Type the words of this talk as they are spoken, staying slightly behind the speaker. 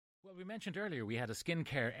We mentioned earlier we had a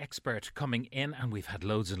skincare expert coming in and we've had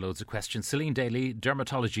loads and loads of questions. Celine Daly,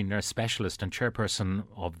 dermatology nurse specialist and chairperson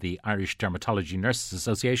of the Irish Dermatology Nurses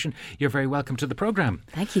Association. You're very welcome to the programme.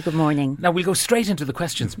 Thank you. Good morning. Now we'll go straight into the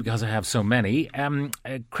questions because I have so many.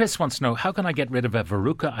 Chris wants to know, how can I get rid of a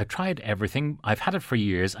verruca? I've tried everything. I've had it for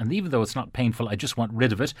years and even though it's not painful, I just want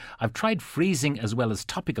rid of it. I've tried freezing as well as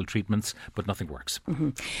topical treatments, but nothing works.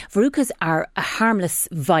 Verrucas are a harmless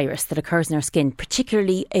virus that occurs in our skin,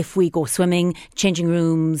 particularly if we go swimming, changing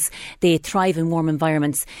rooms. They thrive in warm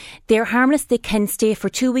environments. They're harmless. They can stay for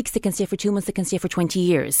 2 weeks, they can stay for 2 months, they can stay for 20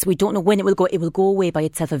 years. We don't know when it will go. It will go away by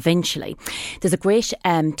itself eventually. There's a great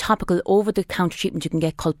topical over-the-counter treatment you can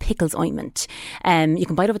get called Pickles ointment. You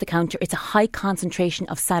can buy it over the counter. It's a high concentration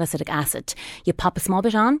of salicylic acid. You pop a small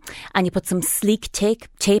bit on and you put some sleek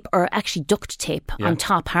tape or actually duct tape on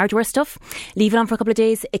top, hardware stuff. Leave it on for a couple of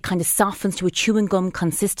days. It kind of softens to a chewing gum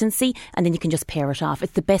consistency and then you can just pare it off.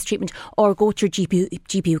 It's the best treatment. Or go to your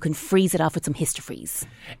GP who can freeze it off with some Histofreeze.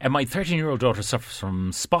 And my 13-year-old daughter suffers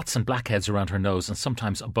from spots and blackheads around her nose and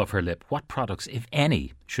sometimes above her lip. What products, if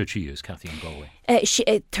any, should she use, Kathy in Galway?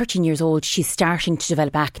 13 years old, she's starting to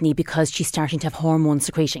develop acne because she's starting to have hormone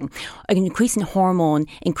secreting. An increase in hormone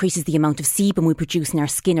increases the amount of sebum we produce in our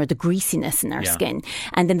skin, or the greasiness in our skin.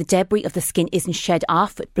 And then the debris of the skin isn't shed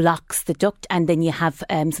off, it blocks the duct, and then you have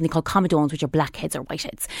something called comedones, which are blackheads or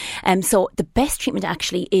whiteheads. So the best treatment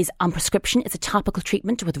actually is on prescription. It's a topical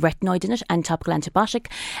treatment with retinoid in it and topical antibiotic.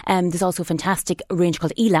 There's also a fantastic range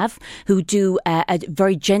called Elav, who do a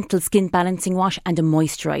very gentle skin balancing wash and a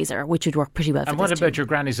moisturiser, which would work pretty well for this. And what about your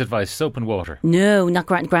granny's advice, soap and water? No, not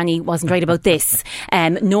Granny wasn't right about this.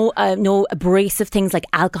 No abrasive things like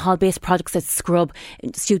alcohol-based products that scrub.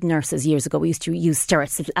 Student nurses years ago, we used to use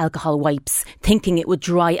Sturt's little alcohol wipes, thinking it would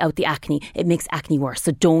dry out the acne. It makes acne worse,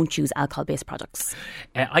 so don't use alcohol-based products.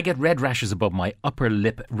 I get red rashes above my upper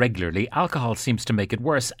lip regularly. Alcohol seems to make it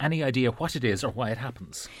worse. Any idea what it is or why it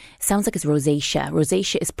happens? Sounds like it's rosacea.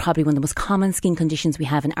 Rosacea is probably one of the most common skin conditions we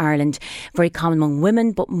have in Ireland. Very common among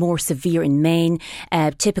women, but more severe in men.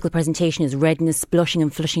 Typical presentation is redness, blushing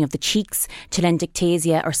and flushing of the cheeks,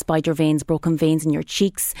 telangiectasia or spider veins, broken veins in your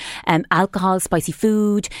cheeks. Alcohol, spicy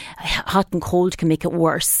food, hot and cold can make it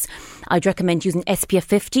worse. I'd recommend using SPF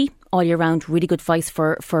 50 all year round. Really good advice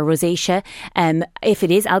for rosacea. If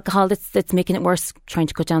it is alcohol that's making it worse, trying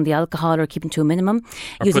to cut down the alcohol or keep it to a minimum.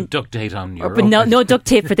 Or put duct tape on your but no duct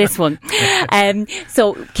tape for this one.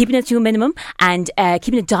 So keeping it to a minimum and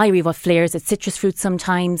keeping a diary of what flares at citrus fruit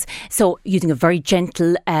sometimes. So using a very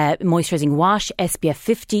gentle moisturising wash, SPF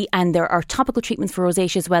 50, and there are topical treatments for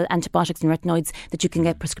rosacea as well, antibiotics and retinoids that you can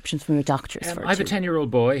get prescriptions from your doctors for. I have a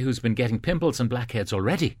 10-year-old boy who's been getting pimples and blackheads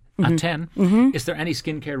already. At 10, is there any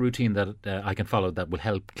skincare routine that I can follow that will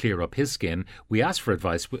help clear up his skin? We asked for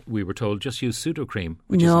advice. We were told just use Sudocrem,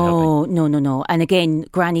 which isn't helping. No. And again,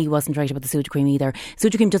 Granny wasn't right about the Sudocrem either.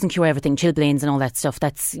 Sudocrem doesn't cure everything, chilblains and all that stuff.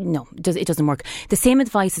 It doesn't work. The same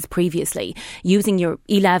advice as previously. Using your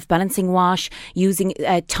Elav balancing wash, using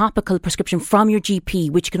a topical prescription from your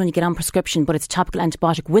GP, which you can only get on prescription, but it's a topical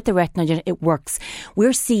antibiotic with the retinoid, it works.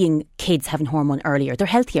 We're seeing kids having hormone earlier. They're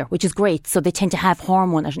healthier, which is great. So they tend to have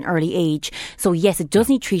hormone at an early age. So yes, it does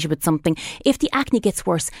need treated with something. If the acne gets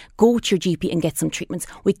worse, go to your GP and get some treatments.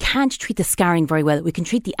 We can't treat the scarring very well. We can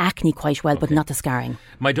treat the acne quite well, but not the scarring.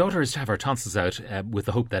 My daughter is to have her tonsils out with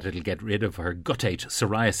the hope that it'll get rid of her guttate,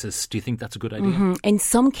 psoriasis. Do you think that's a good idea? In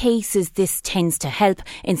some cases, this tends to help.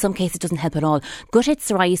 In some cases, it doesn't help at all. Guttate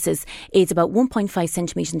psoriasis is about 1.5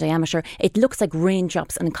 centimetres in diameter. It looks like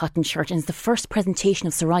raindrops on a cotton shirt and it's the first presentation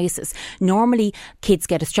of psoriasis. Normally, kids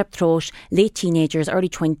get a strep throat, late teenagers, early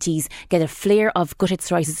 20s, get a flare of guttate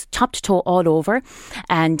psoriasis top to toe all over,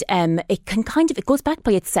 and it goes back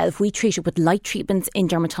by itself. We treat it with light treatments in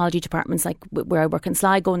dermatology departments like where I work in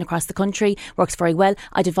Sligo and across the country. Works very well.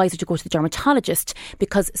 I'd advise you to go to the dermatologist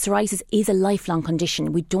because psoriasis is a lifelong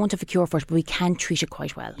condition. We don't have a cure for it, but we can treat it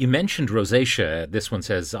quite well. You mentioned rosacea. This one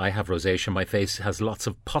says, I have rosacea. My face has lots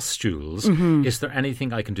of pustules. Is there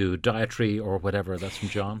anything I can do, dietary or whatever? That's from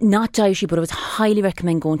John. Not dietary, but I would highly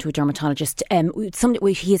recommend going to a dermatologist.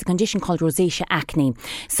 He has a condition called rosacea acne.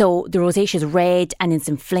 So the rosacea is red and it's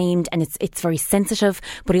inflamed and it's very sensitive,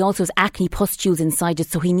 but he also has acne pustules inside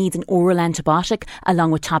it, so he needs an oral antibiotic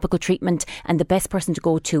along with topical treatment, and the best person to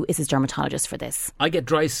go to is his dermatologist for this. I get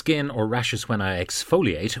dry skin or rashes when I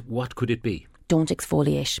exfoliate. What could it be? don't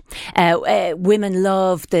exfoliate. Women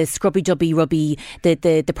love the scrubby dubby rubby,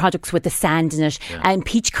 the products with the sand in it, and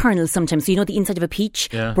peach kernels sometimes. So you know the inside of a peach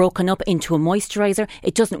broken up into a moisturiser.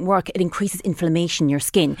 It doesn't work. It increases inflammation in your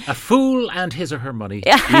skin. A fool and his or her money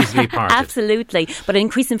easily parted. Absolutely, but it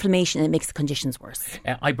increases inflammation and it makes the conditions worse.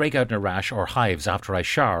 I break out in a rash or hives after I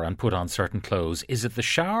shower and put on certain clothes. Is it the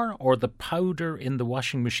shower or the powder in the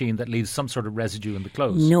washing machine that leaves some sort of residue in the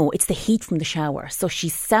clothes? No, it's the heat from the shower. So she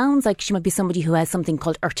sounds like she might be somebody who has something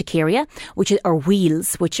called urticaria, or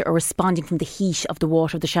wheals, which are responding from the heat of the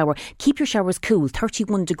water of the shower. Keep your showers cool.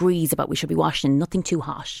 31 degrees about we should be washing, nothing too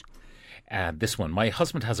hot. This one. My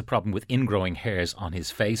husband has a problem with ingrowing hairs on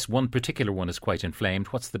his face. One particular one is quite inflamed.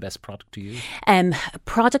 What's the best product to use?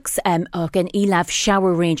 Products, again, Elav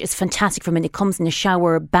shower range is fantastic for men. It comes in a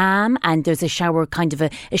shower balm and there's a shower kind of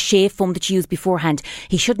a shave foam that you use beforehand.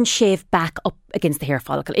 He shouldn't shave back up against the hair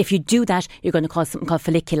follicle. If you do that, you're going to cause something called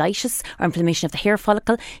folliculitis or inflammation of the hair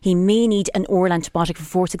follicle. He may need an oral antibiotic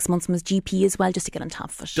for 4-6 months from his GP as well, just to get on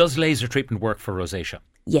top of it. Does laser treatment work for rosacea?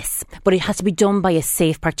 Yes, but it has to be done by a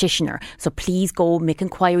safe practitioner. So please go make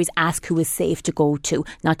inquiries, ask who is safe to go to,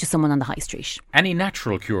 not just someone on the high street. Any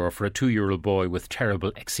natural cure for a 2-year-old boy with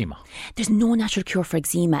terrible eczema? There's no natural cure for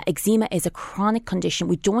eczema. Eczema is a chronic condition.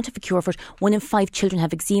 We don't have a cure for it. 1 in 5 children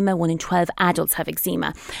have eczema, 1 in 12 adults have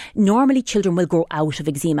eczema. Normally children will grow out of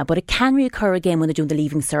eczema, but it can reoccur again when they're doing the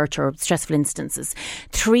leaving cert or stressful instances.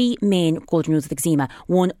 3 main golden rules with eczema.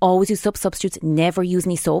 1, always use soap substitutes, never use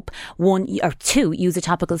any soap. 2, use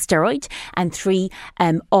a topical steroid, and 3,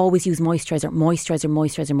 always use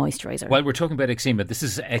moisturiser. While we're talking about eczema, this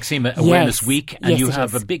is Eczema Awareness Week, and you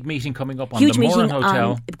have a big meeting coming up on the Moran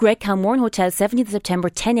Hotel. Greg Cow Moran Hotel, 17th of September,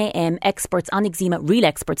 10 a.m. Experts on eczema, real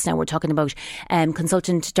experts now. We're talking about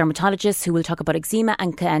consultant dermatologists who will talk about eczema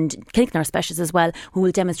and clinic nurse specialists as well, who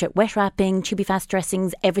will demonstrate wet wrapping, tubey fast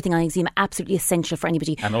dressings, everything on eczema. Absolutely essential for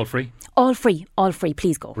anybody. And all free? All free.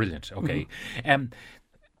 Please go. Brilliant. Okay.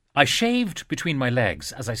 I shaved between my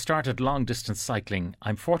legs as I started long-distance cycling.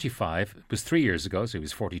 I'm 45. It was 3 years ago, so he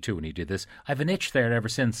was 42 when he did this. I have an itch there ever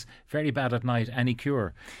since. Very bad at night. Any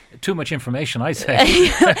cure? Too much information, I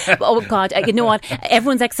say. Oh, God. You know what?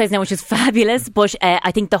 Everyone's exercising now, which is fabulous, but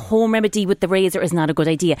I think the home remedy with the razor is not a good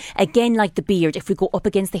idea. Again, like the beard, if we go up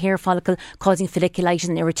against the hair follicle, causing folliculitis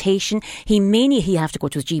and irritation, he have to go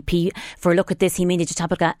to his GP for a look at this. He may need a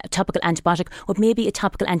topical antibiotic, or maybe a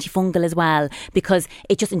topical antifungal as well, because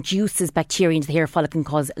it just induces bacteria into the hair follicle and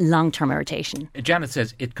cause long-term irritation. Janet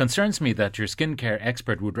says, it concerns me that your skincare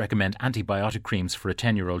expert would recommend antibiotic creams for a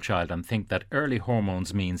 10-year-old child and think that early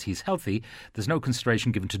hormones means he's healthy. There's no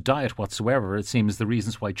consideration given to diet whatsoever. It seems the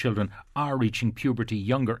reasons why children are reaching puberty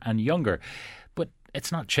younger and younger. But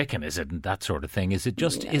it's not chicken, is it? And that sort of thing. Is it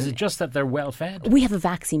just that they're well fed? We have a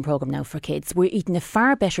vaccine programme now for kids. We're eating a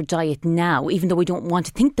far better diet now, even though we don't want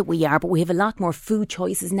to think that we are, but we have a lot more food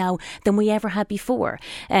choices now than we ever had before.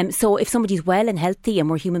 So if somebody's well and healthy and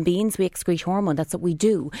we're human beings, we excrete hormone. That's what we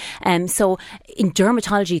do. So in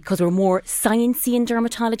dermatology, because we're more sciencey in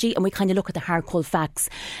dermatology and we kind of look at the hard cold facts,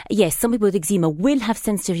 yes, some people with eczema will have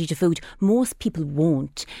sensitivity to food. Most people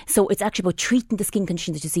won't. So it's actually about treating the skin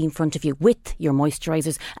condition that you see in front of you with your moisturisers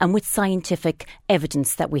and with scientific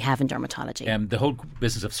evidence that we have in dermatology. The whole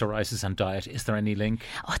business of psoriasis and diet, is there any link?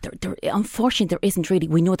 Unfortunately, there isn't really.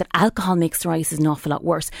 We know that alcohol makes psoriasis an awful lot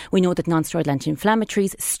worse. We know that non-steroidal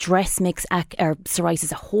anti-inflammatories, stress makes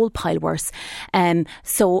psoriasis a whole pile worse.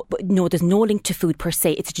 So, no, there's no link to food per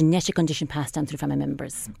se. It's a genetic condition passed down through family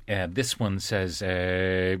members. This one says,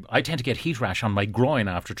 I tend to get heat rash on my groin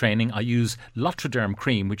after training. I use Lotriderm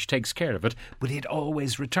cream, which takes care of it, but it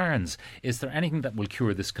always returns. Is there anything that will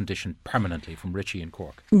cure this condition permanently? From Richie in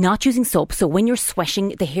Cork. Not using soap. So when you're sweating,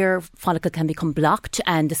 the hair follicle can become blocked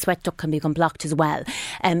and the sweat duct can become blocked as well.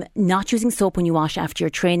 Not using soap when you wash after your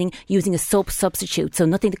training, using a soap substitute. So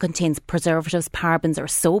nothing that contains preservatives, parabens or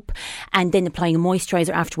soap, and then applying a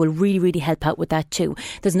moisturiser after will really, really help out with that too.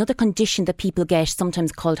 There's another condition that people get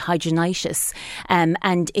sometimes called hydronitis,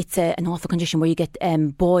 and it's an awful condition where you get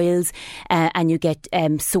boils and you get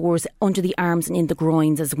sores under the arms and in the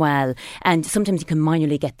groins as well. And sometimes you can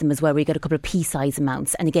minorly get them as well, where you get a couple of pea-size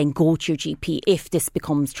amounts. And again, go to your GP if this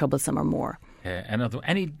becomes troublesome or more.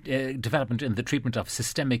 Any development in the treatment of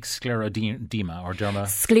systemic scleroderma or derma?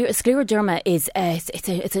 Scleroderma is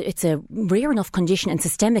it's a rare enough condition, and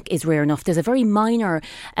systemic is rare enough. There's a very minor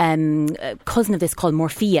cousin of this called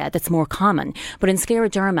morphea that's more common. But in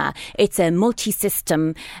scleroderma, it's a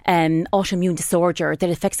multi-system autoimmune disorder that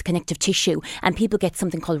affects the connective tissue, and people get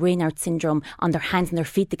something called Raynaud's syndrome on their hands and their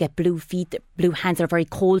feet. They get blue hands that are very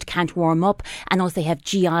cold, can't warm up, and also they have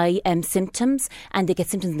GI symptoms, and they get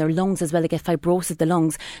symptoms in their lungs as well. They get fibrosis of the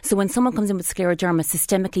lungs. So when someone comes in with scleroderma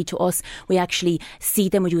systemically to us, we actually see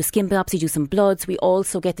them, we do a skin biopsy, do some bloods. We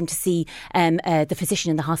also get them to see the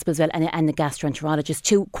physician in the hospital as well, and the gastroenterologist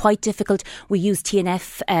too. Quite difficult. We use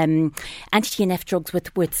TNF, anti-TNF drugs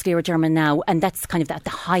with scleroderma now, and that's kind of at the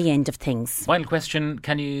high end of things. Final question,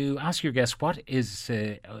 can you ask your guest what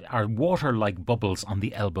are water-like bubbles on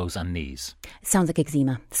the elbows and knees? Sounds like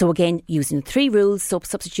eczema. So again, using the 3 rules, soap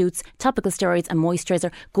substitutes, topical steroids and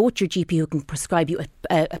moisturiser. Go to your GP who can prescribe you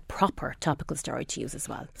a proper topical steroid to use as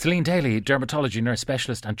well. Celine Daly, dermatology nurse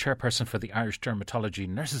specialist and chairperson for the Irish Dermatology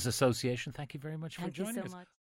Nurses Association. Thank you very much for joining us.